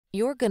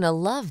You're gonna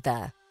love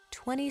the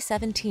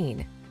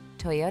 2017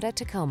 Toyota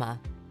Tacoma.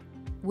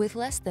 With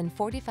less than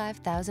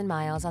 45,000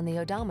 miles on the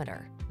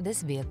odometer,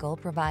 this vehicle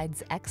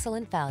provides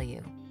excellent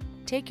value.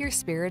 Take your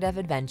spirit of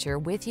adventure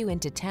with you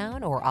into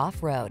town or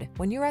off-road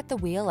when you're at the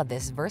wheel of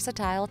this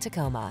versatile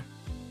Tacoma.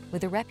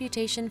 With a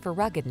reputation for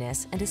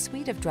ruggedness and a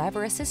suite of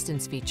driver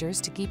assistance features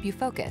to keep you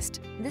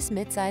focused, this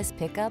midsize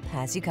pickup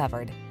has you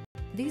covered.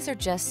 These are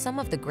just some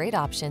of the great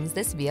options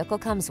this vehicle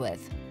comes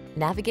with: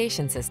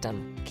 navigation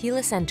system,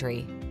 keyless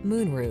entry,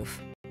 moonroof,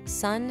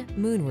 sun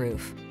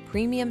moonroof,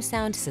 premium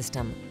sound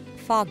system,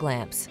 fog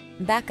lamps,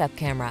 backup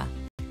camera,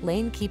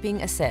 lane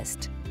keeping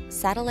assist,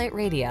 satellite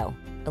radio,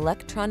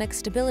 electronic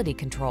stability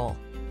control.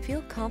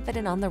 Feel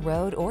confident on the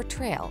road or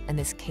trail in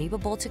this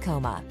capable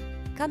Tacoma.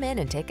 Come in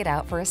and take it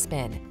out for a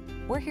spin.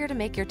 We're here to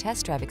make your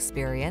test drive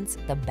experience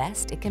the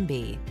best it can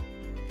be.